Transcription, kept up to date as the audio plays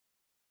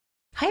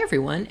Hi,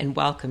 everyone, and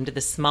welcome to the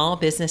Small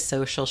Business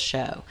Social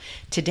Show.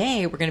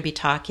 Today, we're going to be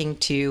talking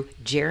to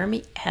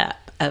Jeremy Epp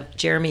of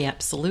Jeremy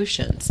Epp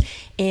Solutions,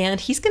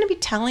 and he's going to be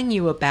telling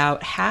you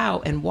about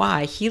how and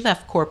why he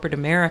left corporate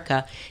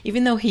America,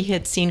 even though he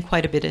had seen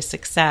quite a bit of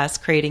success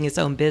creating his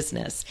own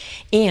business,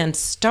 and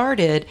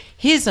started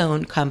his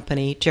own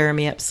company,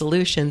 Jeremy Epp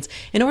Solutions,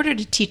 in order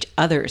to teach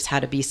others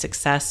how to be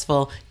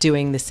successful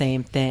doing the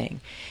same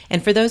thing.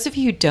 And for those of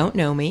you who don't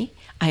know me,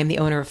 I am the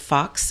owner of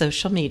Fox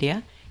Social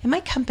Media, and my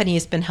company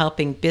has been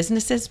helping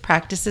businesses,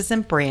 practices,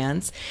 and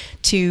brands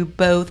to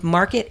both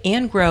market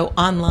and grow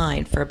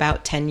online for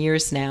about 10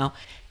 years now.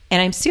 And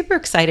I'm super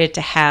excited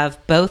to have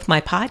both my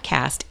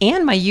podcast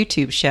and my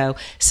YouTube show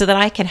so that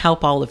I can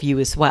help all of you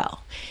as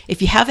well.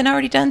 If you haven't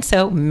already done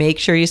so, make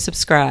sure you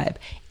subscribe.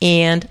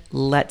 And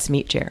let's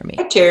meet Jeremy.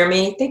 Hi,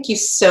 Jeremy. Thank you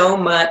so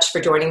much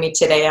for joining me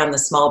today on the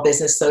Small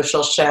Business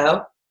Social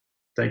Show.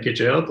 Thank you,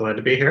 Jill. Glad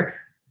to be here.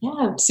 Yeah,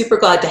 I'm super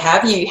glad to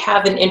have you. You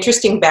have an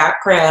interesting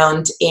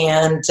background,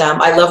 and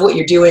I love what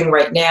you're doing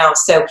right now.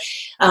 So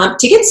to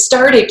get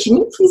started, can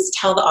you please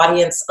tell the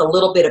audience a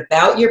little bit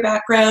about your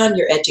background,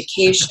 your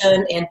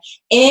education, and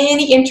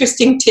any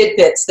interesting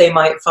tidbits they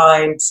might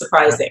find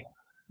surprising?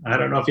 I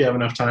don't know if you have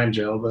enough time,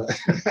 Jill, but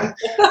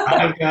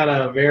I've got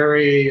a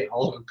very,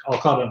 I'll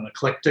call it an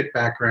eclectic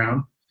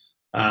background.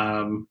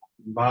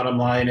 Bottom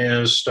line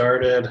is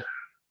started,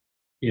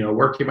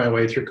 working my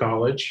way through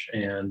college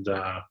and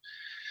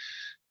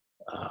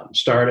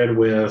started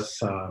with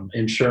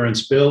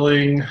insurance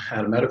billing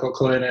at a medical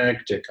clinic,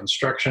 did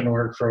construction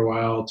work for a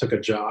while, took a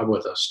job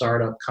with a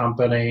startup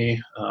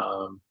company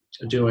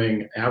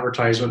doing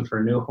advertisement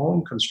for new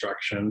home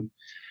construction.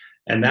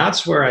 And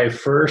that's where I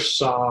first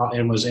saw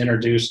and was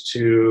introduced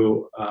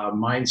to a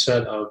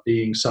mindset of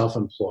being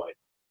self-employed.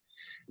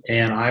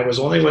 And I was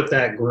only with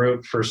that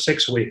group for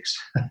 6 weeks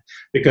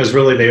because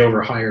really they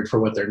overhired for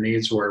what their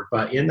needs were.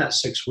 But in that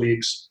 6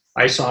 weeks,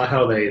 I saw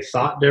how they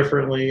thought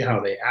differently, how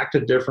they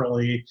acted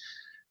differently.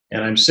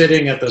 And I'm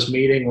sitting at this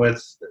meeting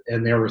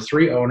and there were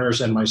 3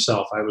 owners and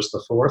myself. I was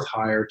the 4th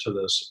hire to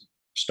this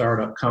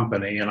startup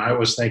company. And I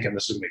was thinking,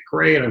 this is going to be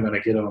great. I'm going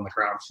to get on the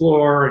ground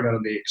floor. I'm going to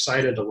be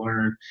excited to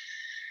learn.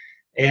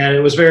 And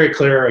it was very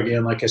clear,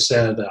 again, like I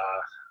said,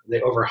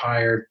 they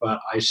overhired. But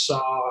I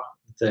saw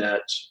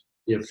that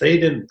if they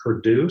didn't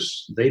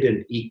produce, they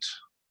didn't eat.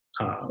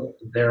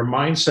 Their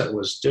mindset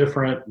was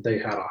different. They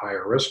had a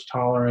higher risk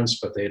tolerance,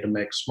 but they had to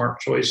make smart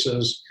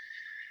choices.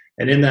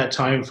 And in that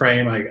time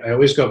frame, I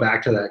always go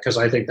back to that because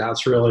I think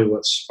that's really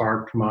what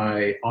sparked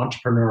my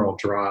entrepreneurial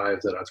drive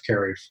that I've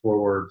carried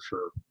forward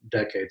for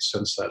decades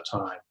since that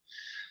time.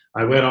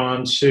 I went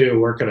on to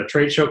work at a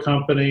trade show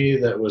company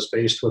that was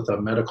based with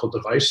a medical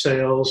device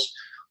sales,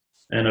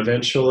 and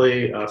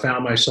eventually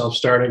found myself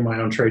starting my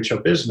own trade show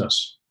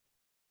business.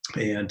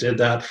 And did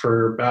that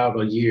for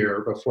about a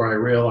year before I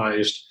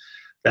realized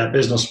that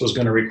business was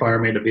going to require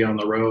me to be on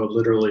the road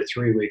literally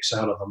 3 weeks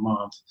out of the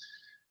month.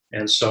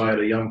 And so I had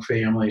a young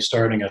family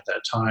starting at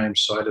that time.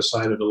 So I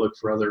decided to look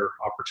for other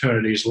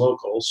opportunities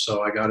local.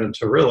 So I got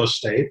into real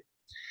estate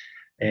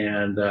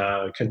and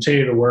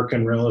continued to work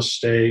in real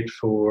estate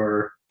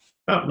for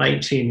about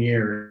 19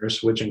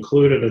 years, which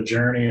included a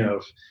journey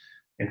of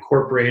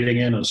incorporating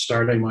in and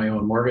starting my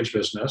own mortgage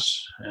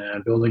business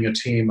and building a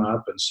team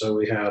up. And so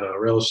we had a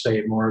real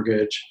estate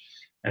mortgage,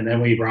 and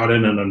then we brought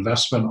in an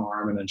investment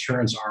arm, an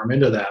insurance arm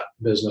into that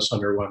business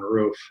under one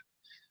roof.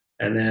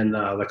 And then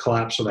the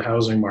collapse of the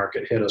housing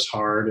market hit us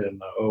hard in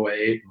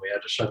 '08, and we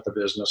had to shut the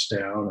business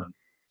down. And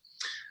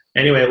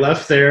anyway, I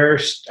left there,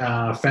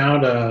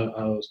 found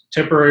a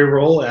temporary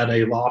role at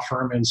a law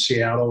firm in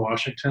Seattle,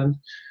 Washington,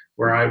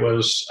 where I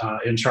was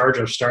in charge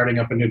of starting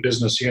up a new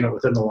business unit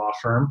within the law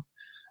firm.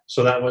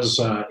 So that was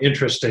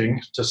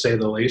interesting, to say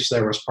the least.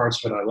 There was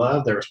parts of it I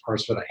loved. There was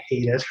parts of it I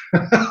hated.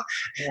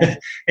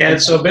 And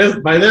so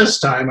by this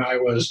time, I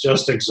was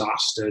just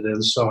exhausted.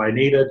 And so I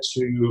needed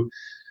to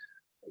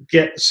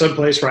get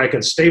someplace where I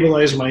could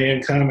stabilize my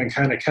income and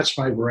kind of catch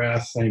my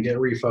breath and get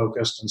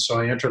refocused. And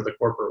so I entered the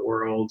corporate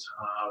world,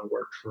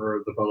 worked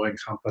for the Boeing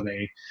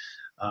company,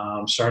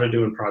 started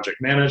doing project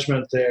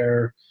management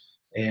there.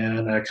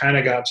 And I kind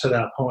of got to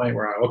that point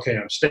where,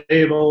 I'm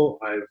stable.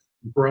 I've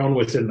grown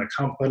within the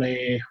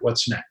company.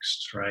 What's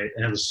next, right?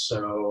 And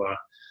so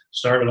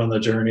started on the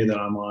journey that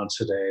I'm on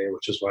today,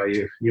 which is why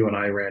you and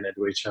I ran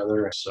into each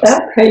other. So.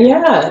 Okay,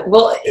 yeah.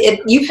 Well,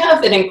 you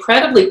have an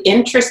incredibly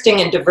interesting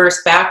and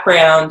diverse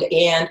background,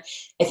 and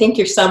I think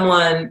you're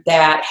someone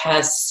that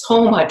has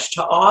so much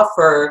to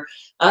offer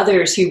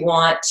others who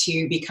want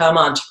to become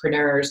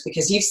entrepreneurs,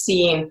 because you've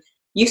seen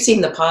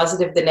the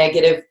positive, the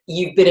negative.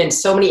 You've been in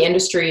so many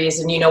industries,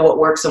 and you know what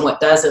works and what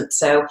doesn't.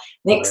 So I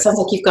think it sounds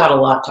like you've got a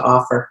lot to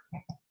offer.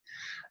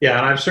 Yeah,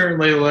 and I've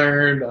certainly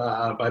learned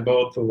by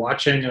both the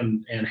watching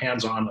and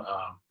hands-on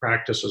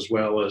practice, as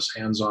well as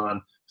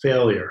hands-on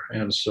failure.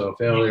 And so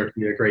failure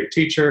can be a great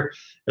teacher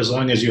as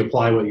long as you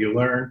apply what you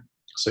learn,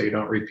 so you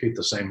don't repeat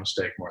the same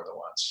mistake more than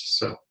once.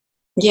 So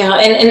yeah,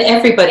 and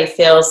everybody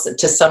fails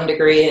to some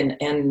degree,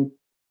 and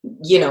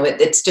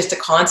it's just a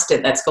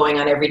constant that's going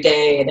on every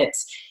day, and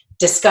it's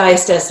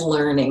disguised as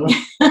learning. So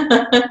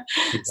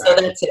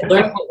Exactly. that's it.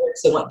 Learn what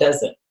works and what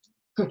doesn't.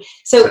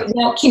 So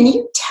now, can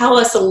you tell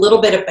us a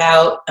little bit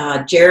about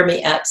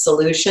Jeremy Epp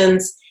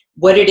Solutions,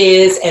 what it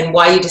is, and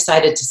why you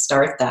decided to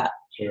start that?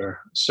 Sure.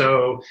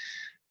 So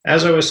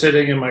as I was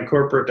sitting in my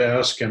corporate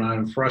desk and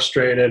I'm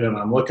frustrated and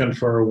I'm looking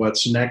for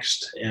what's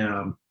next,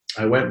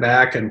 I went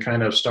back and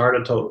kind of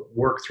started to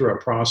work through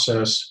a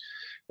process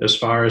as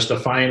far as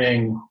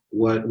defining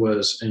what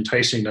was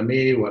enticing to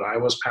me, what I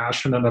was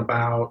passionate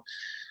about,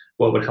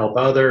 what would help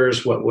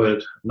others, what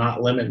would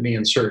not limit me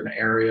in certain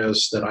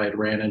areas that I had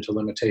ran into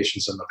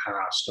limitations in the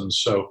past. And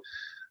so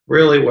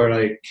really what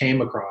I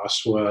came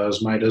across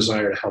was my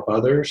desire to help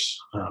others,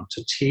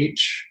 to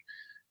teach.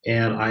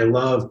 And I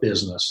love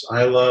business.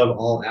 I love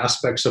all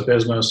aspects of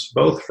business,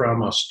 both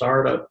from a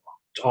startup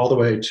all the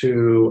way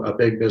to a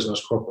big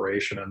business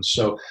corporation. And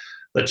so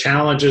the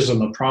challenges and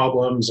the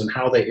problems and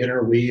how they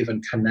interweave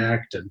and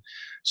connect. And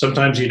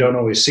sometimes you don't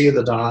always see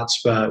the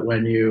dots, but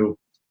when you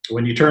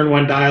turn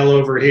one dial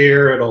over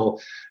here, it'll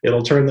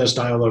turn this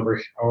dial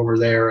over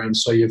there. And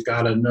so you've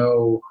got to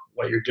know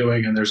what you're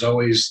doing. And there's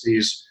always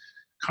these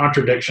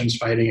contradictions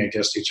fighting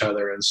against each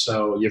other. And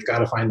so you've got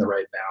to find the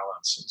right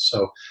balance. And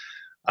so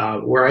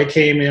where I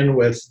came in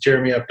with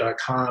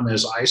JeremyUp.com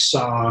is I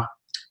saw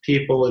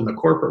people in the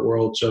corporate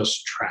world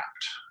just trapped.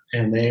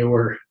 And they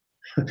were,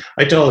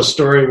 I tell a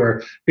story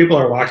where people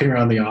are walking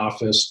around the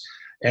office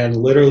and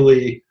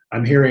literally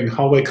I'm hearing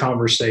hallway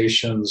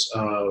conversations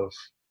of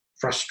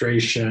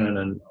frustration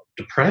and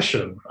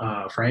depression,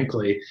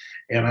 frankly.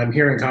 And I'm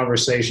hearing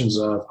conversations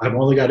of, I've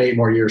only got 8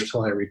 more years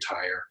till I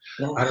retire.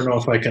 I don't know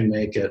if I can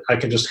make it. I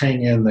can just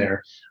hang in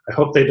there. I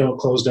hope they don't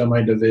close down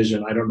my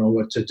division. I don't know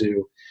what to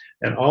do.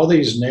 And all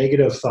these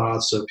negative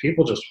thoughts of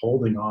people just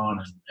holding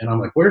on. And I'm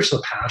like, where's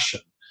the passion?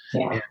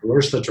 Yeah. And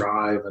where's the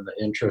drive and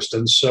the interest?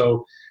 And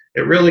so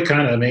it really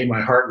kind of made my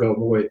heart go,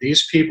 boy,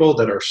 these people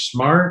that are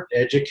smart,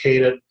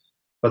 educated,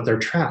 but they're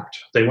trapped.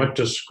 They went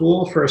to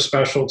school for a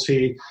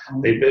specialty.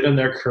 They've been in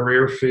their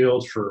career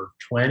field for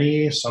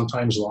 20,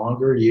 sometimes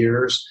longer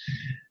years.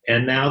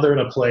 And now they're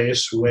in a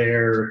place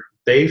where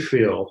they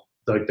feel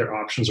like their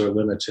options are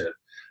limited.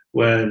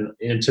 When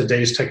in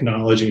today's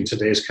technology, in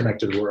today's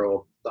connected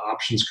world, the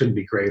options couldn't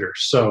be greater.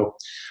 So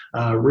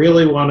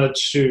really wanted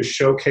to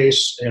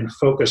showcase and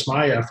focus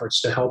my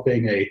efforts to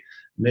helping a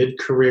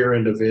mid-career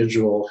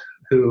individual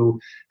who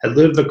had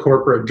lived the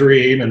corporate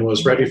dream and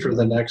was ready for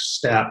the next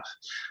step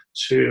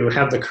to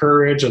have the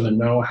courage and the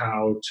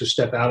know-how to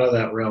step out of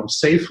that realm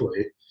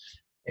safely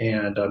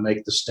and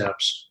make the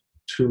steps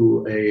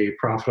to a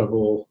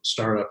profitable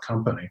startup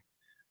company.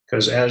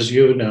 Because as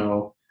you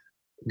know,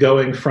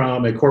 going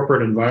from a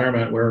corporate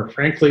environment where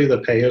frankly the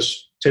pay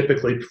is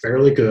typically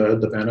fairly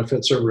good, the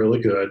benefits are really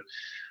good,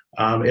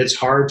 it's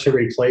hard to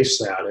replace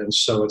that. And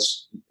so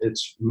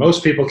it's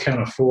most people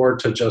can't afford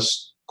to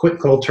just quit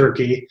cold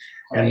turkey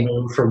and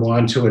move from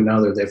one to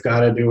another. They've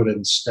got to do it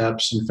in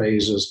steps and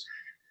phases.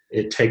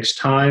 It takes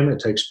time, it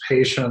takes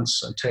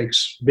patience, it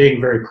takes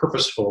being very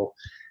purposeful,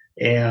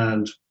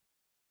 and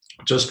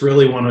just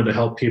really wanted to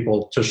help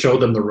people to show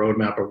them the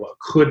roadmap of what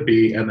could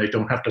be, and they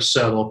don't have to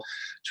settle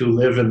to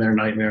live in their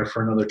nightmare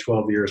for another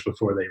 12 years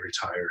before they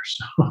retire.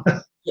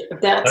 So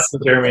that's the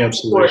Jeremy Epp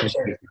Solutions.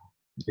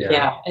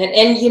 Yeah.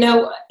 And you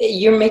know,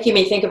 you're making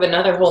me think of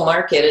another whole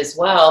market as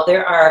well.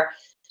 There are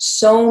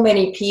so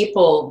many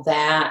people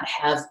that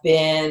have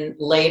been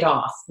laid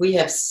off. We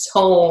have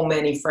so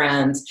many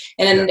friends.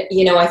 And,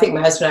 you know, I think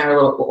my husband and I are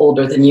a little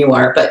older than you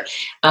are, but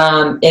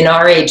in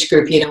our age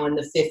group, you know, in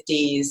the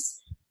 50s,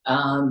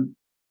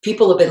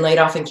 people have been laid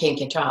off and can't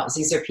get jobs.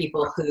 These are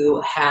people who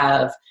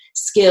have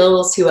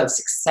skills, who have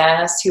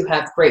success, who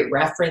have great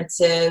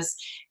references,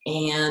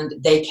 and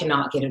they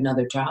cannot get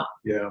another job.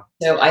 Yeah.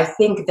 So I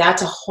think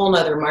that's a whole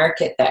nother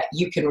market that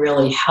you can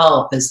really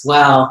help as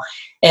well.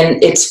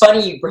 And it's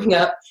funny you bring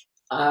up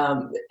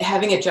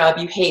having a job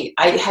you hate.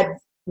 I had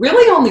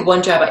really only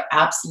one job I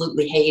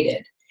absolutely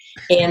hated.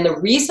 And the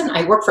reason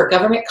I worked for a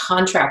government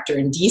contractor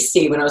in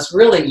DC when I was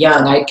really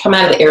young, I'd come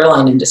out of the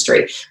airline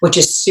industry, which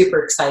is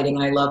super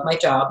exciting. I love my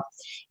job,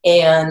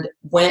 and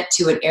went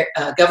to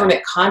a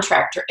government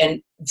contractor,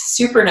 and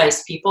super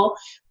nice people.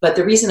 But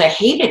the reason I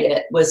hated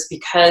it was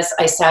because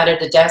I sat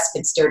at a desk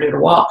and stared at a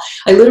wall.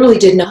 I literally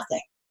did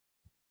nothing.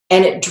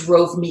 And it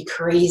drove me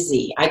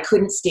crazy. I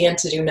couldn't stand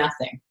to do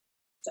nothing.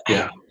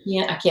 Yeah.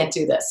 I can't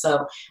do this.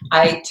 So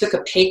I took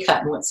a pay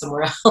cut and went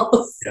somewhere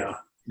else. Yeah.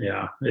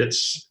 Yeah.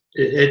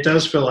 It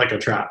does feel like a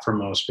trap for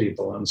most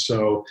people. And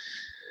so,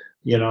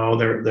 you know,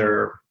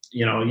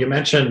 you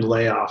mentioned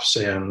layoffs,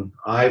 and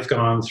I've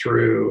gone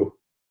through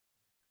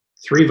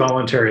 3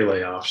 voluntary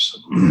layoffs.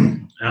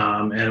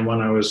 And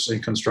when I was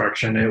in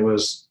construction, it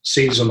was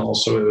seasonal,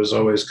 so it was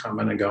always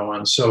coming and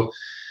going. So,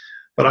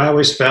 but I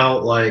always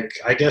felt like,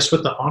 I guess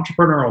with the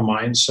entrepreneurial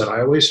mindset,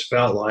 I always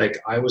felt like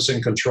I was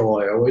in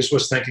control. I always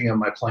was thinking of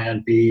my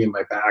plan B and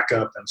my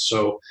backup. And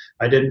so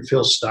I didn't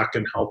feel stuck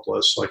and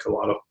helpless like a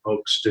lot of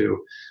folks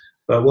do.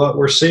 But what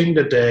we're seeing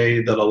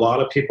today that a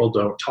lot of people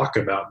don't talk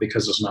about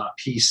because it's not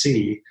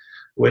PC,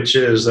 which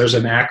is there's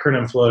an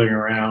acronym floating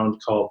around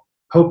called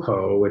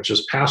popo, which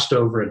is passed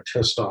over and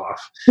pissed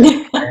off.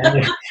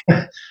 And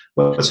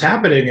what's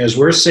happening is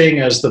we're seeing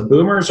as the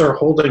boomers are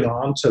holding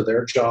on to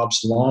their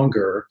jobs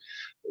longer,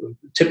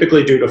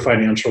 typically due to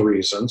financial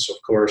reasons. Of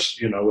course,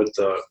 with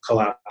the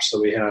collapse that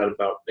we had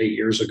about 8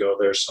 years ago,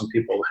 there's some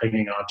people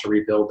hanging on to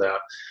rebuild that.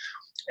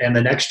 And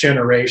the next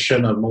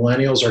generation of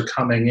millennials are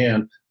coming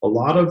in. A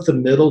lot of the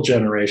middle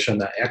generation,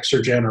 the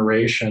Xer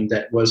generation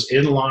that was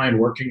in line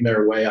working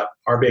their way up,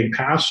 are being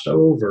passed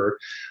over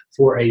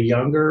for a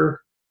younger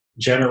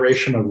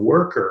generation of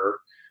worker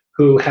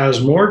who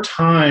has more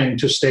time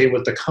to stay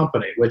with the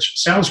company, which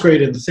sounds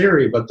great in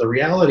theory, but the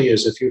reality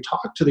is if you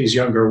talk to these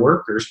younger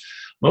workers,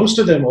 most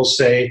of them will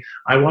say,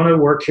 I want to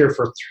work here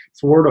for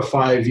 4 to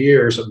 5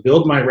 years,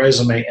 build my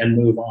resume, and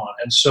move on.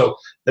 And so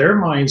their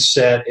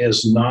mindset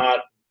is not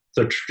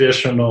the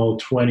traditional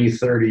 20,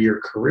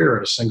 30-year career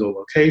in a single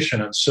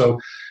location. And so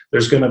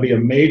there's going to be a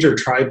major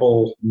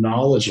tribal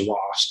knowledge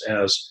lost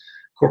as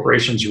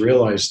corporations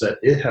realize that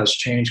it has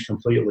changed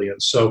completely.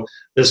 And so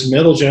this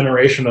middle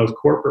generation of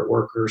corporate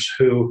workers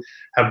who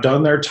have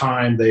done their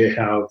time, they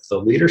have the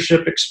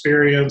leadership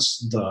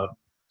experience,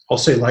 I'll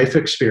say life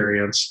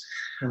experience,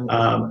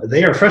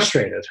 they are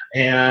frustrated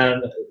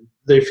and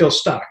they feel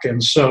stuck.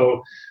 And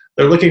so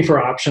they're looking for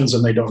options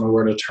and they don't know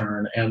where to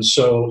turn. And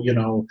so,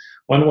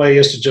 one way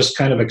is to just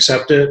kind of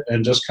accept it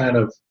and just kind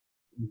of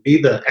be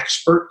the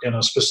expert in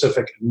a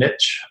specific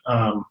niche,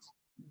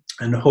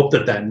 and hope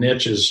that that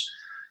niche is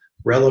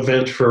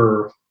relevant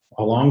for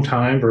a long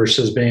time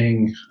versus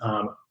being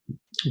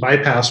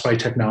bypassed by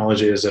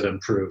technology as it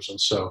improves. And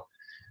so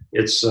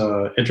it's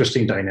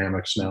interesting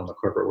dynamics now in the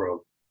corporate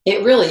world.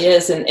 It really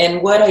is.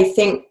 And what I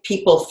think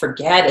people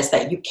forget is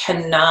that you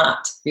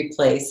cannot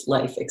replace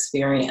life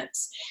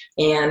experience.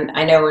 And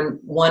I know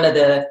one of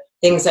the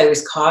things I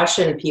always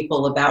caution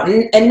people about,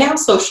 and now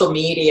social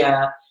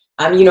media,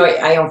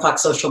 I own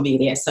Fox Social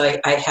Media, so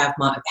I have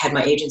had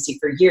my agency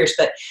for years,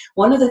 but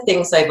one of the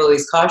things I've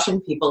always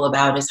cautioned people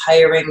about is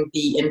hiring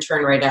the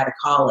intern right out of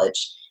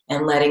college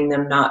and letting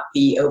them not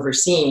be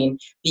overseen,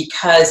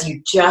 because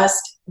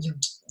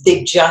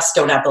they just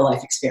don't have the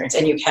life experience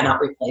and you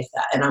cannot replace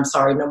that. And I'm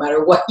sorry, no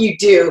matter what you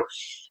do,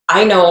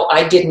 I know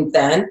I didn't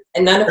then,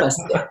 and none of us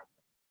did.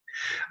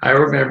 I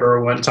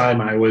remember one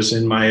time I was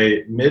in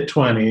my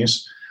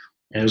mid-20s,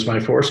 and it was my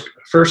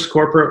first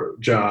corporate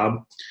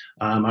job.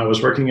 I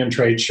was working in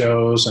trade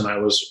shows, and I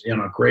was in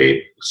a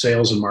great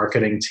sales and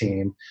marketing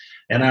team.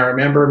 And I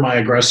remember my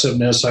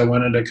aggressiveness. I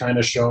wanted to kind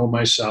of show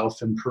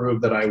myself and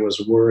prove that I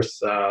was worth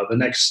the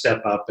next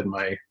step up in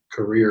my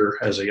career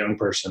as a young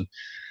person.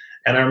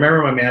 And I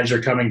remember my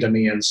manager coming to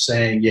me and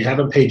saying, "You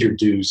haven't paid your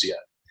dues yet."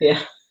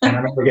 Yeah. And I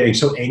remember getting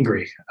so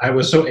angry. I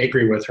was so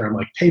angry with her. I'm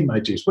like, "Paid my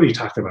dues? What are you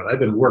talking about? I've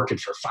been working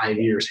for 5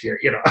 years here."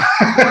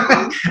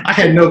 I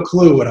had no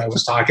clue what I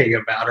was talking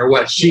about or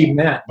what she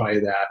meant by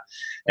that.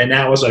 And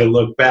now as I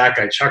look back,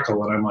 I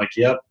chuckle and I'm like,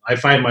 yep, I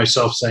find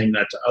myself saying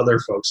that to other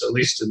folks, at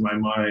least in my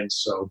mind.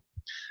 So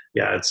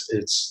yeah,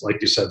 it's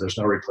like you said, there's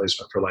no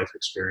replacement for life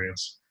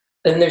experience.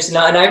 And there's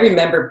not. And I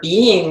remember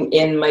being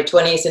in my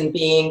 20s and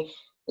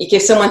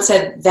if someone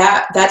said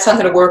that's not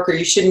going to work or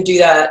you shouldn't do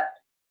that,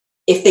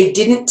 if they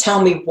didn't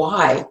tell me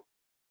why,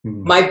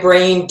 my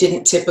brain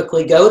didn't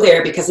typically go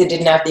there because it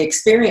didn't have the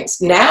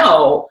experience.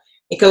 Now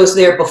it goes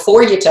there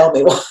before you tell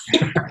me why.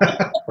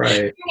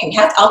 Right.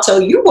 I'll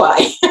tell you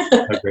why.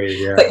 Agreed,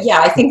 yeah. But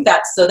yeah, I think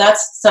that's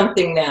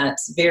something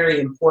that's very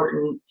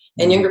important.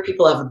 And younger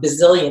people have a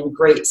bazillion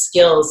great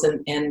skills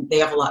and they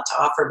have a lot to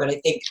offer. But I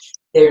think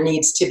there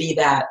needs to be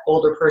that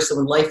older person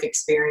with life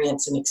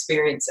experience and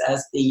experience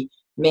as the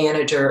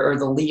manager or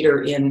the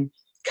leader in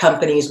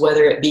companies,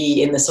 whether it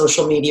be in the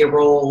social media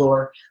role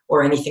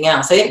or anything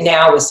else. I think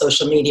now with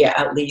social media,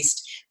 at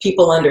least,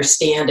 people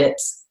understand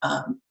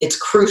it's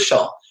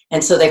crucial.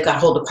 And so they've got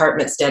whole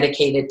departments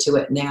dedicated to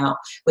it now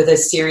with a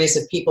series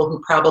of people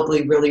who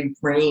probably really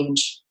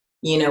range,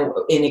 in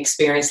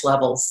experience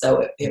levels.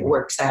 So it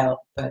works out.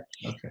 But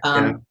okay.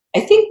 Yeah. I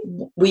think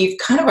we've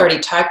kind of already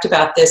talked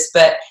about this,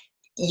 but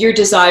your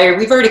desire,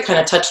 we've already kind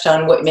of touched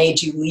on what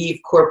made you leave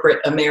corporate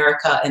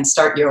America and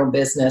start your own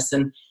business.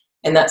 And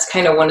that's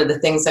kind of one of the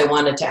things I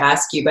wanted to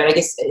ask you. But I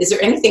guess, is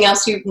there anything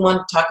else you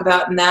want to talk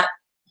about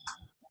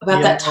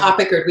that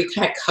topic, or did we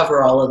kind of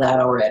cover all of that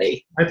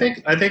already? I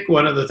think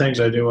one of the things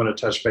I do want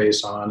to touch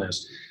base on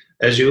is,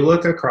 as you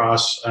look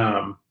across,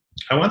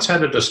 I once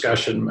had a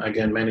discussion,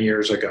 again, many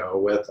years ago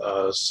with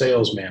a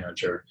sales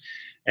manager,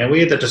 and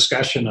we had the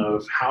discussion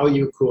of how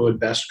you could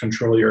best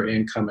control your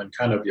income and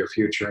kind of your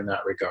future in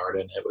that regard.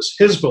 And it was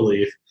his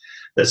belief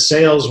that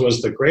sales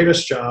was the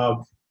greatest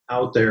job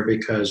out there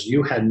because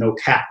you had no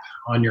cap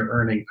on your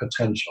earning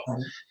potential.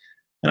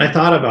 And I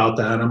thought about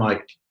that, and I'm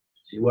like,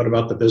 what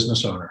about the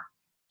business owner?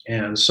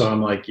 And so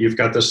I'm like, you've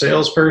got the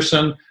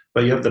salesperson,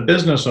 but you have the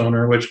business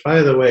owner, which,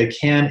 by the way,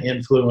 can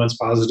influence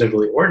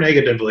positively or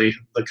negatively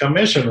the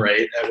commission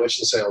rate at which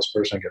the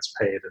salesperson gets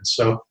paid. And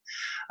so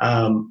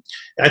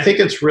I think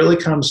it really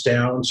comes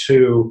down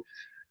to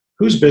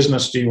whose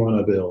business do you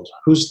want to build?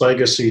 Whose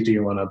legacy do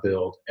you want to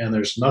build? And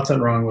there's nothing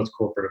wrong with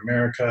corporate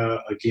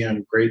America.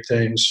 Again, great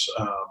things.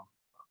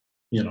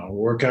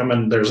 we're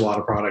coming. There's a lot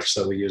of products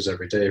that we use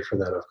every day for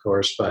that, of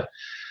course. But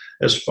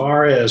as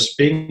far as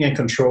being in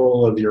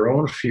control of your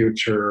own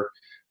future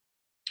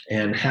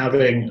and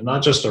having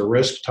not just a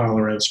risk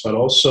tolerance, but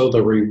also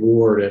the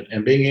reward,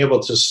 and being able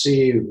to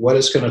see what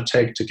it's going to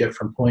take to get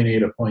from point A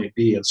to point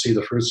B and see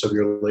the fruits of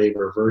your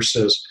labor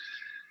versus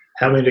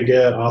having to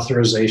get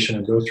authorization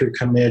and go through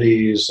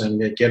committees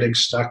and getting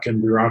stuck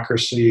in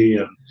bureaucracy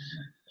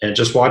and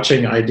just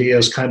watching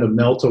ideas kind of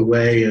melt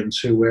away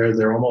into where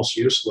they're almost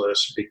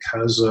useless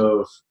because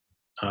of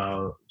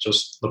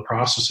just the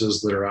processes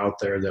that are out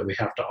there that we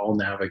have to all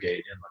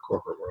navigate in the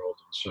corporate world.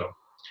 And so,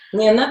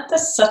 yeah, and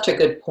that's such a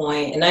good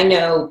point. And I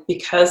know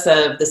because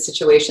of the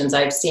situations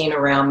I've seen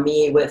around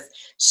me with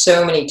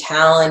so many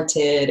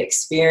talented,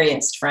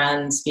 experienced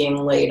friends being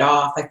laid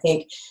off, I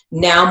think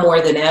now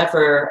more than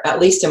ever, at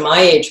least in my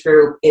age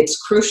group, it's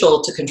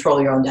crucial to control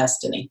your own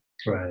destiny.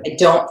 right. I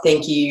don't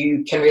think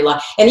you can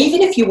rely. And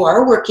even if you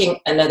are working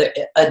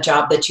a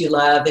job that you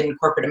love in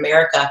corporate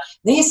America, I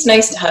think it's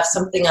nice to have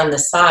something on the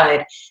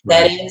side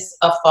that Right. is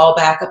a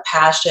fallback, a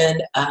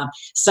passion,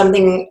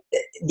 something.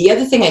 The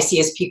other thing I see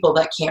is people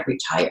that can't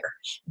retire.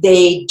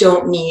 They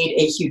don't need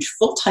a huge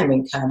full-time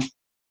income,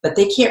 but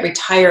they can't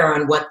retire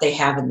on what they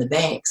have in the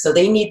bank. So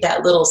they need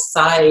that little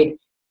side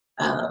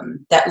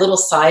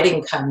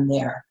income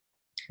there.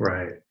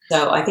 Right.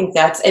 So I think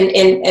that's,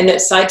 and a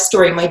side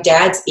story, my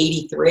dad's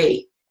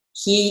 83.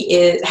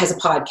 He has a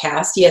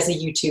podcast. He has a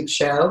YouTube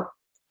show.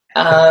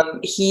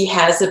 He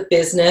has a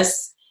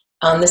business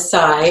on the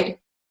side.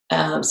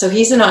 So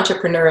he's an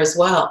entrepreneur as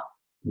well.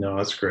 No,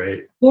 that's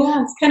great.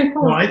 Yeah, it's kind of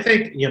cool. Well, I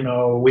think,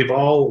 we've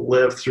all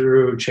lived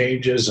through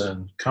changes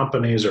and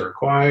companies are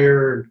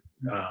acquired.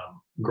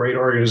 Great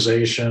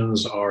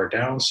organizations are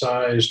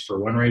downsized for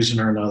one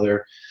reason or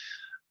another.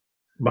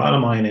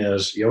 Bottom line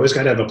is you always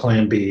got to have a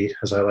plan B,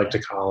 as I like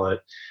to call it.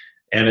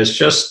 And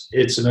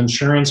it's an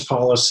insurance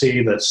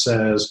policy that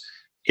says,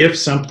 if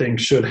something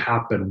should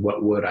happen,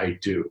 what would I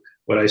do?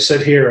 Would I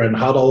sit here and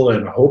huddle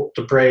and hope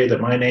to pray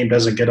that my name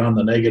doesn't get on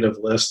the negative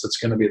list that's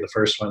going to be the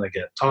first one to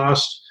get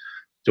tossed?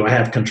 Do I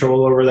have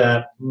control over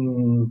that?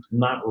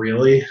 Not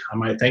really. I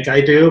might think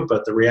I do,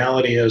 but the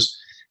reality is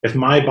if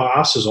my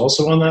boss is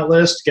also on that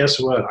list, guess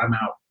what? I'm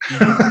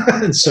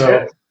out. And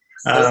so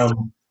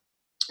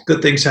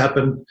good things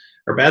happen,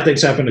 or bad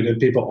things happen to good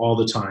people all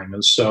the time.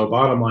 And so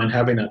bottom line,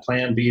 having that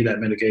plan B, that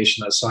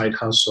mitigation, that side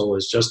hustle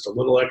is just a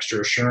little extra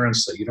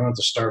assurance that you don't have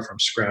to start from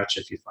scratch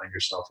if you find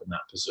yourself in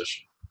that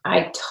position.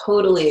 I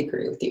totally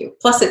agree with you.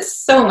 Plus, it's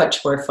so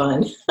much more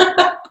fun.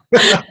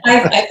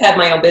 I've had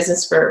my own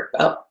business for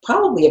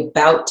probably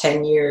about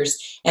 10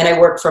 years, and I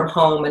work from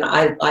home, and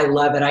I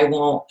love it. I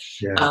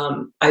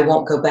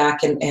won't go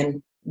back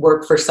and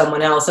work for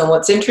someone else. And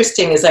what's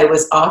interesting is I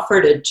was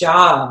offered a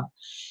job,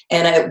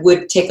 and it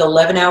would take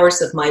 11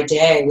 hours of my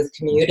day with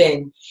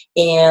commuting,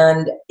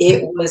 and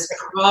it was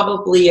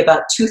probably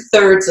about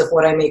 2/3 of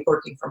what I make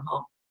working from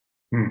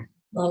home.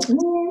 Like,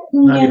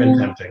 Not even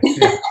tempting.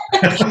 Yeah.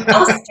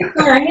 I'll stick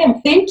where I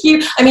am. Thank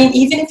you. I mean,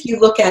 even if you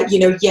look at,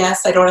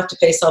 yes, I don't have to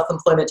pay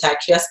self-employment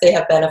tax. Yes, they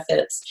have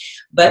benefits.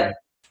 But Right.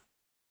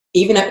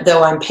 even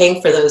though I'm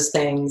paying for those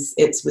things,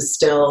 it was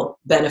still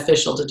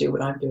beneficial to do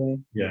what I'm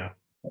doing. Yeah.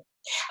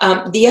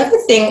 The other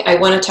thing I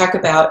want to talk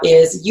about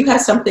is you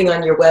have something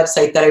on your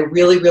website that I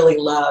really, really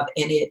love,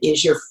 and it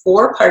is your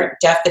 4-part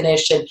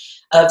definition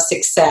of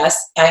success.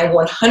 I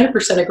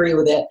 100% agree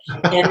with it,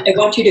 and I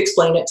want you to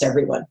explain it to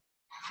everyone.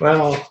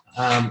 Well,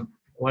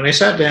 when I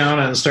sat down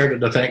and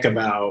started to think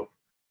about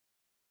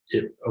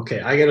it, okay,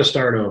 I got to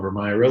start over.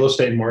 My real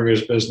estate and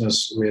mortgage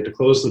business, we had to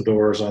close the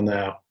doors on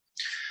that.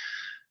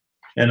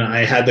 And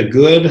I had the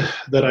good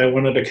that I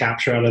wanted to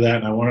capture out of that,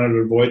 and I wanted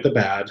to avoid the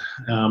bad.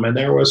 And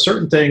there were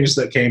certain things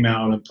that came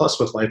out, and plus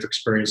with life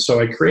experience.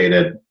 So I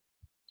created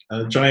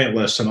a giant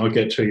list, and I'll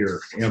get to your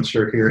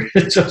answer here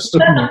in just a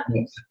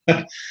moment.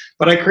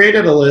 But I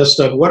created a list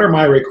of what are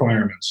my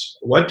requirements?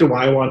 What do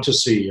I want to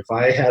see? If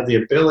I had the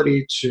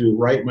ability to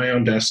write my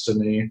own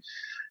destiny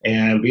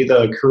and be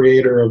the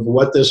creator of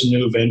what this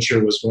new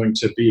venture was going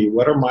to be,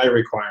 what are my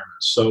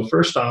requirements? So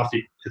first off,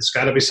 it's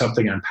got to be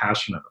something I'm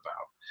passionate about.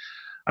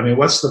 I mean,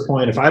 what's the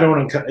point if I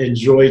don't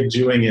enjoy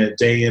doing it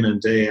day in and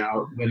day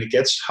out? When it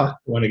gets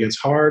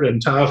hard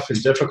and tough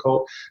and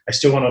difficult, I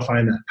still want to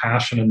find that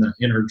passion and that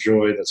inner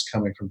joy that's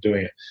coming from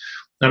doing it.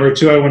 Number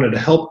 2, I wanted to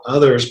help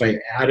others by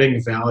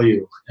adding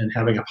value and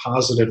having a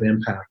positive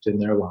impact in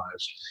their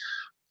lives.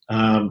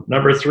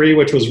 Number 3,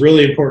 which was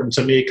really important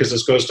to me because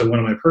this goes to one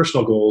of my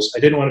personal goals, I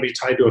didn't want to be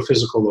tied to a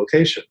physical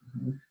location.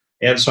 Mm-hmm.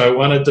 And so I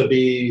wanted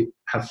to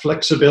have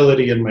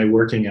flexibility in my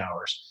working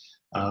hours.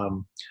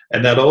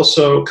 And that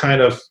also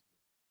kind of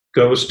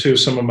goes to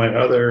some of my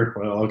other,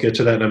 well, I'll get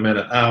to that in a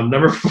minute.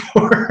 Number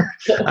 4,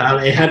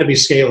 it had to be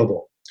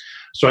scalable.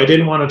 So I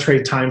didn't want to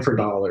trade time for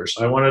dollars.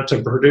 I wanted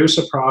to produce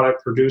a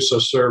product, produce a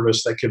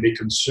service that could be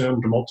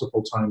consumed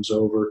multiple times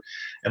over,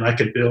 and I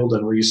could build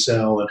and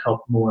resell and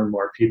help more and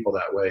more people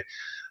that way.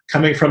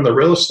 Coming from the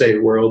real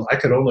estate world, I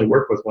could only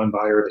work with one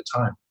buyer at a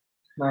time.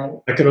 Right.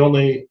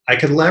 I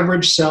could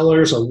leverage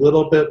sellers a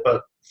little bit,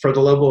 but for the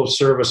level of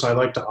service I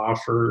like to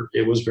offer,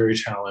 it was very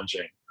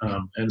challenging.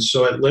 And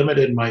so it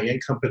limited my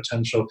income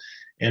potential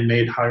and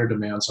made higher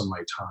demands on my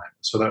time.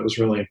 So that was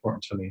really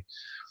important to me.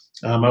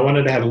 I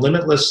wanted to have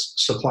limitless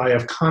supply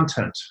of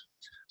content.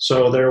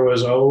 So there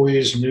was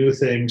always new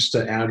things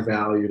to add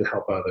value to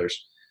help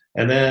others.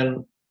 And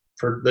then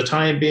for the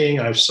time being,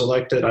 I've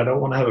selected, I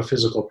don't want to have a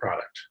physical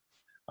product.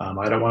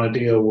 I don't want to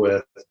deal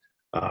with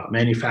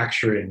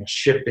manufacturing,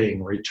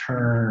 shipping,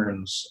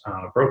 returns,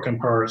 broken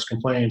parts,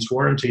 complaints,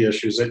 warranty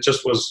issues. It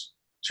just was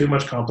too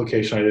much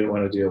complication. I didn't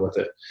want to deal with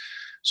it.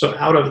 So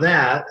out of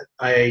that,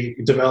 I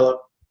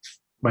developed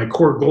my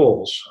core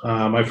goals.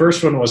 My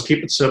first one was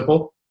keep it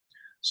simple.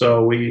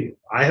 So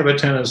I have a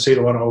tendency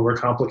to want to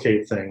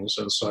overcomplicate things.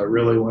 And so I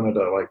really wanted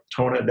to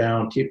tone it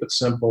down, keep it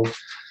simple.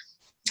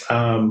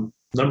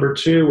 Number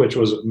two, which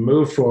was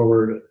move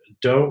forward.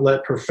 Don't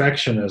let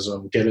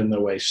perfectionism get in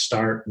the way.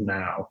 Start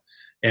now.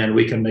 And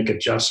we can make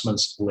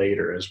adjustments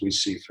later as we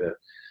see fit.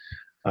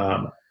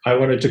 I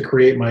wanted to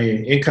create my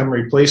income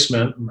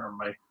replacement, or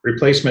my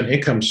replacement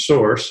income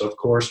source. Of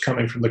course,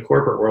 coming from the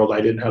corporate world,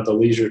 I didn't have the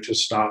leisure to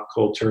stop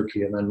cold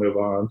turkey and then move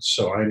on.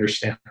 So I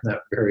understand that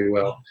very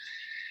well.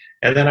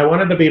 And then I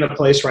wanted to be in a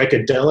place where I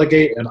could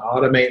delegate and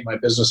automate my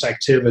business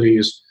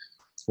activities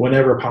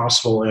whenever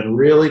possible, and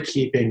really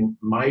keeping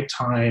my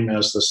time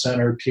as the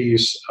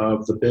centerpiece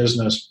of the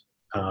business,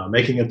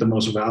 making it the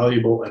most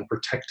valuable and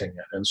protecting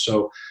it. And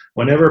so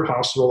whenever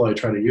possible, I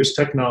try to use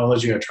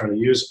technology. I try to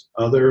use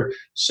other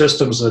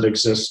systems that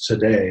exist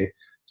today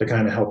to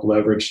kind of help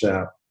leverage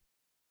that.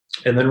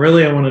 And then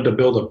really I wanted to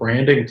build a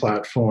branding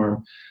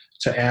platform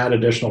to add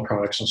additional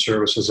products and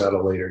services at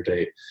a later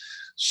date.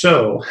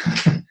 So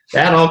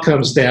that all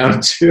comes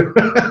down to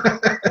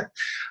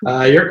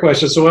your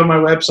question. So on my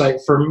website,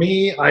 for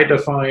me, I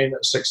define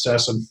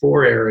success in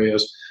 4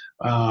 areas.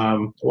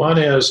 One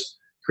is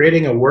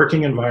creating a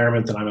working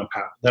environment that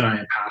I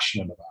am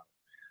passionate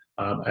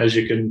about. As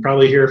you can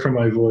probably hear from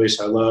my voice,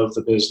 I love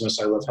the business.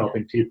 I love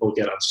helping people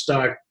get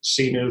unstuck,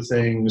 see new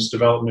things,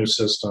 develop new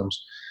systems.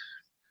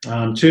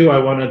 2, I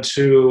wanted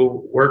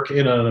to work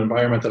in an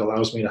environment that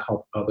allows me to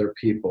help other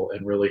people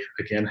and really,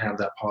 again, have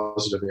that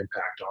positive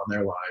impact on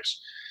their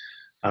lives.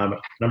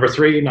 Number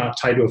 3, not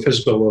tied to a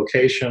physical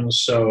location.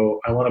 So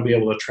I want to be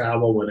able to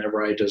travel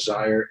whenever I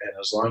desire. And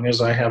as long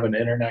as I have an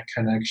internet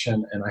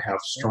connection and I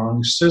have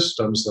strong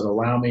systems that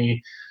allow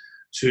me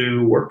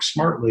to work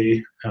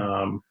smartly,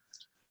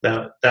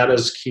 that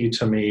is key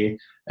to me.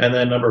 And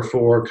then number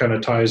 4 kind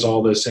of ties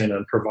all this in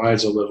and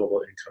provides a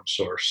livable income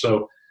source.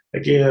 So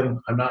again,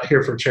 I'm not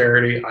here for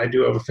charity. I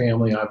do have a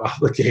family. I have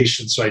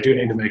obligations. So I do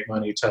need to make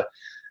money to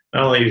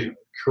not only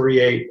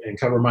create and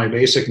cover my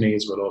basic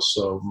needs, but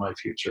also my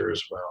future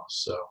as well.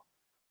 So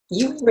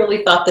you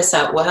really thought this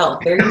out well.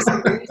 Very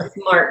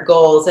smart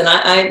goals.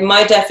 And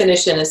my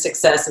definition of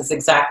success is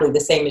exactly the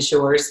same as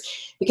yours,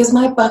 because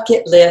my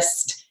bucket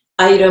list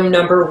item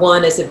number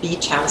 1 is a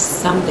beach house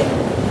someday.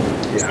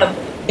 Yeah.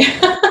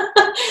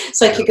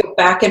 So I could go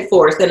back and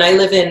forth. And I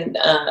live in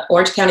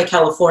Orange County,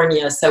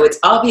 California, so it's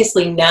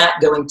obviously not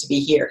going to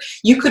be here.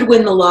 You could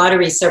win the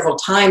lottery several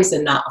times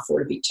and not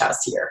afford a beach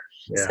house here.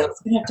 Yeah. So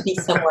it's going to have to be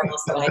somewhere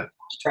else that I have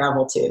to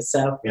travel to.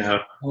 So yeah,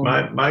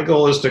 my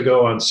goal is to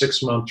go on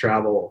 6-month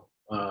travel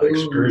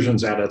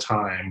excursions at a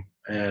time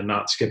and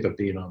not skip a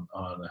beat on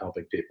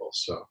helping people.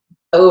 So.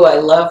 Oh, I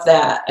love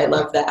that. I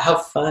love that. How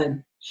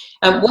fun.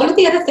 One of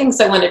the other things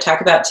I want to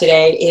talk about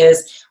today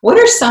is, what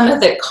are some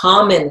of the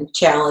common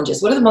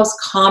challenges? What are the most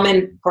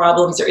common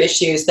problems or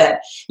issues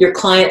that your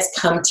clients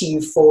come to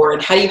you for,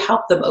 and how do you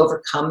help them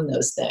overcome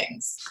those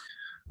things?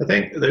 I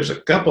think there's a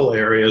couple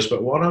areas,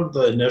 but one of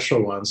the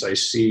initial ones I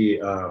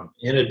see,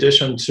 in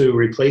addition to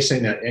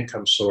replacing that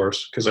income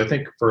source, because I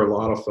think for a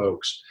lot of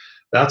folks,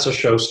 that's a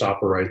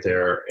showstopper right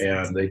there,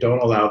 and they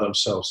don't allow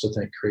themselves to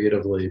think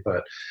creatively.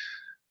 But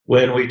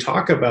when we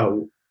talk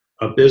about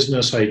a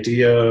business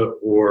idea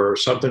or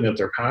something that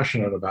they're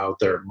passionate about,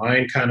 their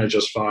mind kind of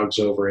just fogs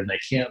over and they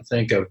can't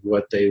think of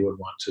what they would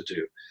want to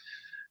do.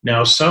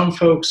 Now, some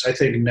folks, I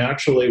think,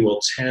 naturally will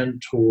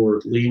tend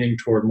toward leaning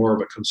toward more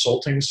of a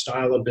consulting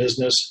style of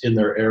business in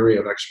their area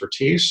of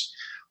expertise.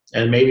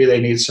 And maybe they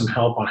need some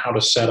help on how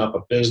to set up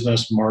a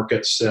business,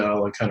 market,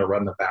 sell, and kind of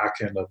run the back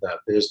end of that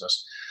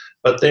business.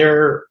 But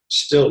they're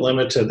still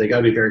limited. They got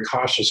to be very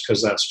cautious,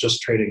 because that's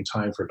just trading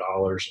time for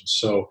dollars. And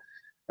so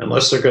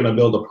unless they're going to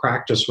build a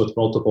practice with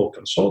multiple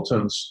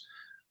consultants,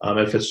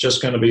 if it's just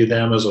going to be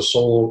them as a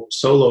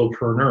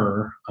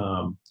solopreneur,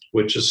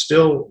 which is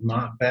still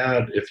not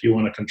bad if you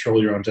want to control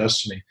your own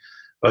destiny,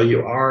 but you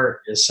are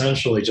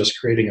essentially just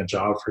creating a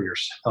job for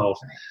yourself,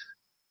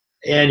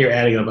 and you're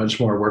adding a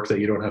bunch more work that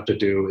you don't have to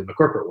do in the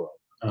corporate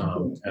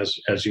world,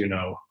 as you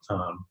know,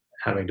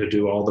 having to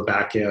do all the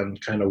back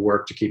end kind of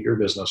work to keep your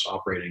business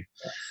operating.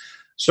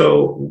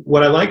 So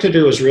what I like to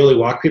do is really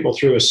walk people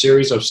through a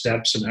series of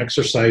steps and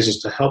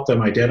exercises to help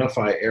them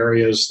identify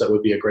areas that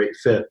would be a great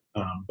fit,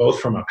 both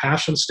from a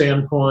passion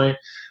standpoint,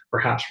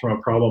 perhaps from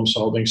a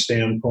problem-solving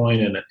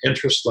standpoint and an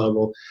interest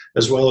level,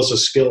 as well as a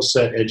skill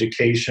set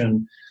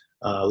education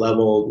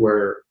level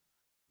where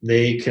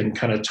they can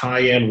kind of tie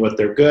in what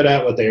they're good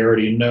at, what they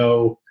already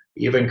know,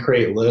 even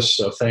create lists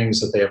of things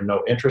that they have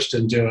no interest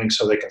in doing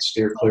so they can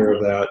steer clear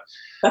of that.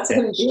 That's a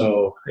good idea.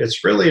 So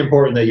it's really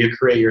important that you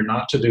create your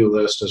not to-do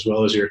list as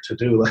well as your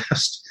to-do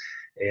list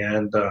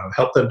and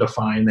help them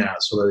define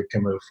that so that they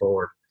can move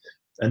forward.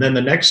 And then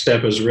the next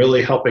step is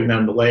really helping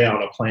them to lay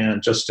out a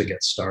plan just to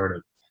get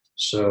started.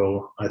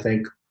 So I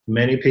think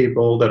many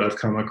people that I've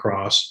come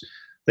across,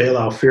 they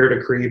allow fear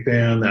to creep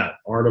in, that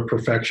art of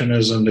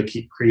perfectionism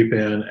to creep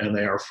in, and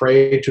they are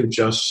afraid to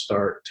just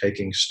start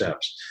taking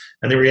steps.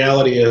 And the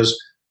reality is,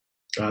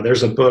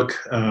 there's a book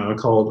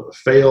called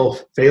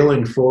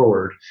Failing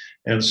Forward.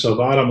 And so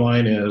bottom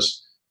line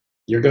is,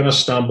 you're going to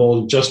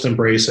stumble, just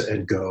embrace it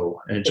and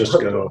go, and just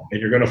go. And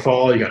you're going to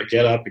fall, you got to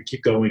get up and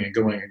keep going and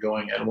going and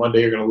going. And one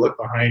day you're going to look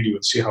behind you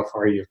and see how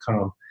far you've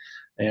come.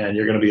 And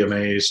you're going to be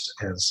amazed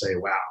and say,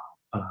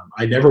 wow,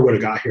 I never would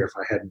have got here if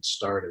I hadn't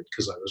started,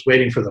 because I was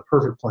waiting for the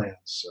perfect plan.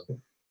 So.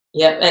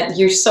 Yeah, and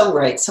you're so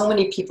right. So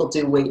many people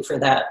do wait for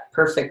that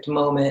perfect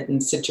moment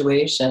and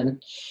situation.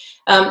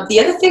 The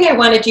other thing I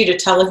wanted you to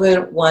tell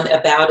everyone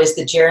about is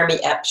the Jeremy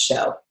Epp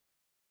Show.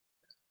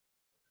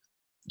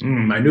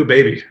 My new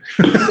baby.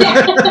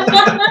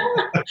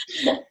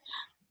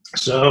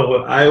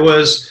 So I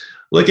was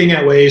looking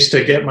at ways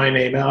to get my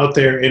name out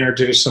there,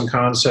 introduce some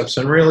concepts,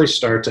 and really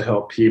start to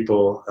help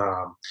people.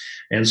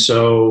 And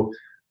so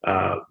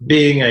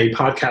being a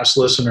podcast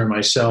listener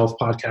myself,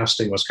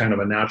 podcasting was kind of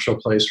a natural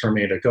place for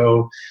me to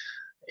go.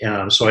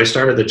 So I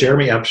started the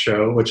Jeremy Epp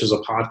Show, which is a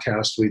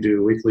podcast. We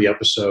do weekly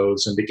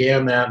episodes, and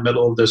began that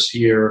middle of this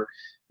year.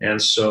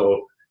 And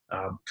so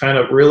kind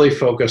of really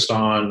focused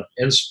on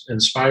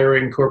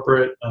inspiring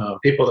corporate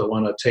people that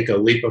want to take a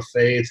leap of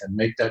faith and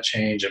make that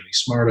change and be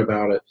smart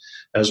about it,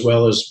 as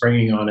well as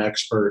bringing on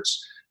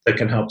experts that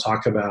can help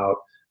talk about.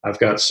 I've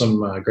got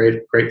some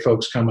great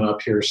folks coming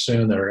up here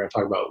soon that are going to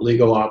talk about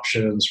legal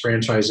options,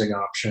 franchising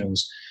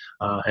options,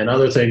 and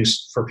other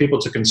things for people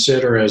to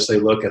consider as they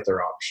look at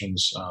their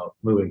options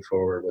moving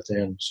forward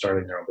within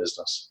starting their own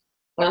business.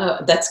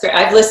 That's great.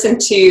 I've listened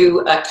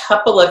to a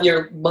couple of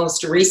your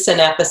most recent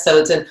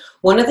episodes, and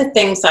one of the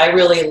things I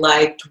really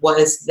liked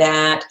was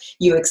that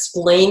you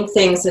explain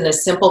things in a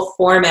simple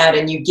format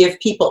and you give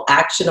people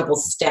actionable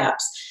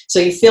steps. So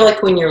you feel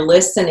like when you're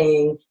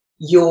listening,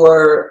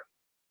 you're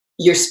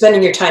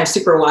spending your time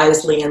super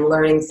wisely and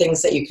learning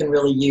things that you can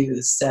really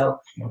use. So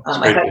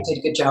I thought you did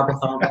a good job with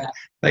all that.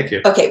 Thank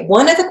you. Okay,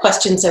 one of the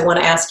questions I want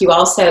to ask you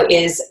also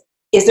is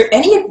there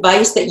any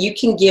advice that you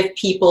can give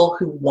people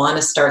who want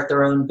to start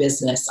their own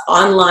business,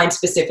 online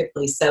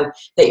specifically, so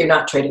that you're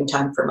not trading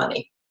time for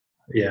money?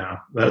 Yeah,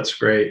 that's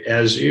great.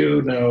 As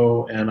you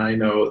know, and I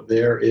know,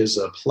 there is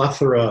a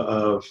plethora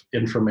of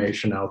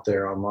information out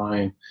there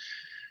online.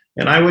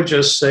 And I would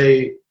just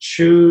say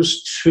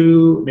choose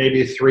 2,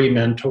 maybe 3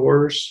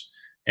 mentors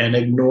and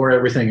ignore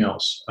everything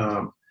else.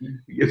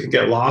 You can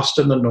get lost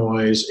in the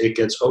noise. It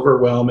gets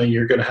overwhelming.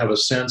 You're going to have a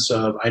sense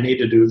of, I need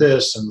to do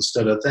this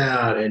instead of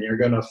that. And you're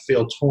going to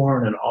feel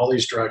torn in all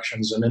these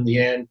directions. And in the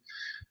end,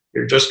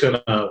 you're just going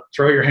to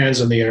throw your hands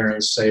in the air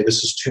and say,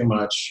 this is too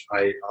much.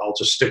 I'll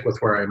just stick with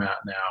where I'm at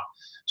now.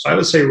 So I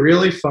would say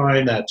really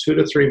find that 2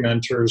 to 3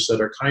 mentors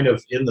that are kind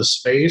of in the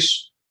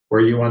space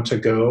where you want to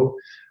go,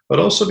 but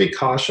also be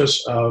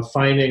cautious of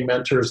finding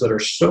mentors that are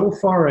so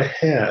far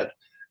ahead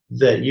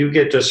that you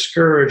get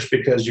discouraged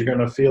because you're going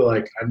to feel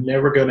like, I'm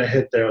never going to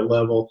hit their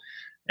level.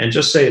 And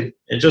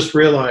just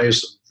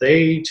realize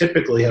they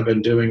typically have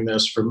been doing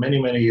this for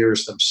many, many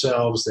years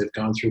themselves. They've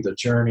gone through the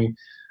journey.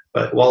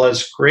 But while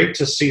it's great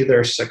to see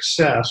their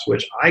success,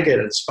 which I get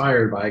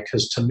inspired by,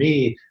 because to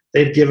me,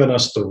 they've given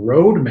us the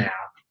roadmap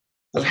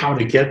of how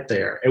to get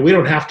there. And we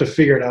don't have to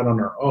figure it out on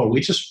our own. We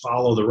just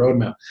follow the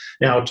roadmap.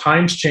 Now,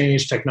 times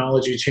change,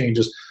 technology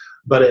changes,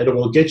 but it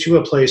will get you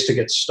a place to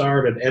get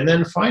started. And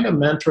then find a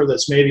mentor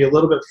that's maybe a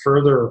little bit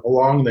further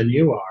along than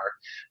you are,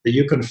 that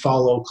you can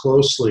follow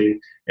closely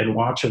and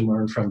watch and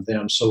learn from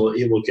them. So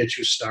it will get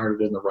you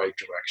started in the right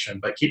direction.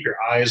 But keep your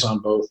eyes on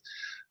both,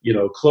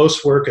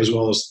 close work as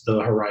well as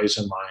the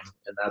horizon line.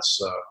 And that's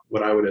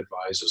what I would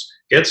advise is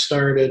get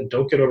started.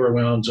 Don't get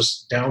overwhelmed.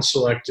 Just down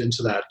select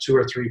into that 2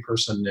 or 3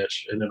 person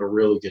niche, and it'll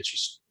really get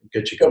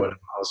you going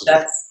positive.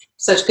 That's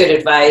such good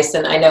advice.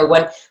 And I know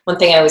one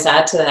thing I always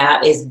add to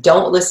that is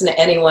don't listen to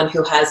anyone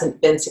who hasn't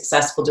been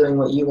successful doing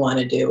what you want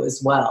to do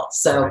as well.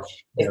 So Right.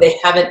 If they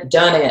haven't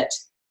done it,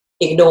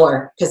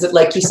 ignore, because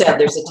like you said,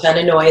 there's a ton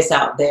of noise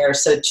out there.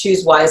 So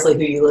choose wisely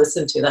who you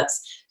listen to. That's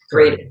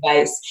great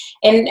advice.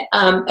 And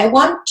I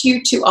want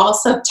you to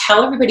also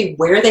tell everybody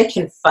where they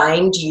can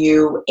find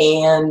you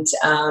and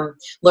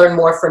learn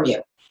more from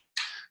you.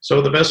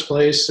 So the best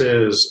place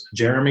is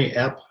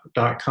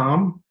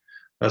jeremyepp.com.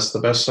 That's the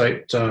best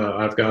site.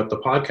 I've got the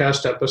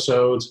podcast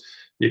episodes.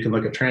 You can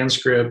look at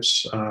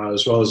transcripts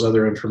as well as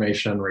other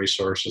information and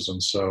resources.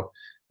 And so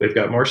we've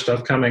got more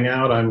stuff coming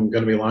out. I'm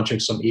going to be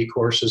launching some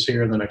e-courses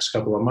here in the next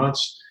couple of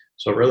months.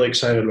 So really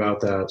excited about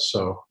that.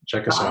 So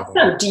check us out.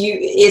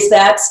 Is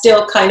that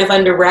still kind of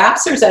under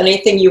wraps, or is that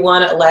anything you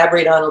want to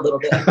elaborate on a little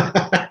bit?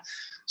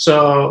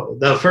 So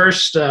the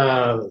first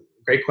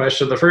great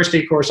question. The first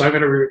e-course I'm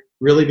going to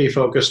really be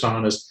focused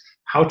on is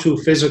how to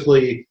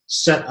physically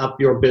set up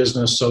your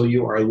business so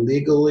you are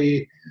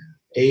legally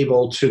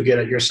able to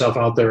get yourself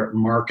out there,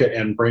 market,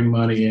 and bring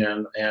money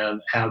in,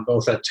 and have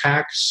both a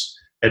tax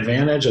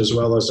advantage as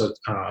well as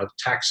a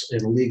tax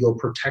and legal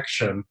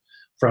protection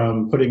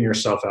from putting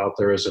yourself out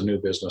there as a new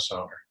business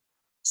owner.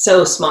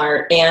 So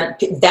smart. And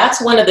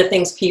that's one of the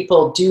things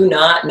people do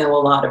not know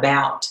a lot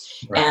about.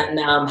 Right.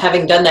 And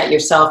having done that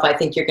yourself, I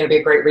think you're going to be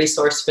a great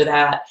resource for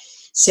that.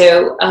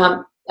 So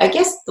I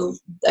guess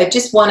I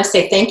just want to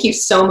say thank you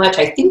so much.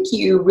 I think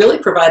you really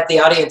provide the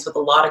audience with a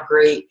lot of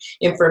great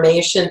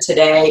information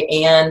today.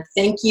 And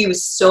thank you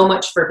so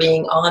much for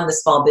being on the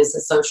Small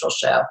Business Social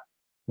Show.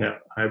 Yeah,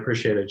 I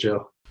appreciate it,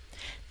 Jill.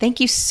 Thank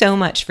you so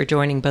much for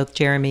joining both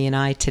Jeremy and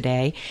I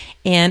today.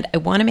 And I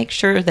want to make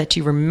sure that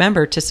you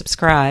remember to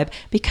subscribe,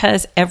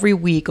 because every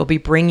week I'll be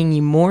bringing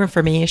you more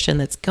information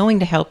that's going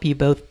to help you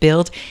both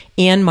build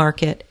and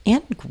market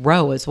and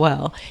grow as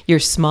well your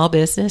small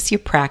business, your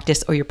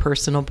practice, or your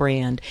personal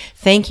brand.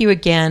 Thank you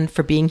again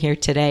for being here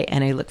today,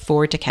 and I look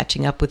forward to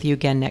catching up with you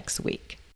again next week.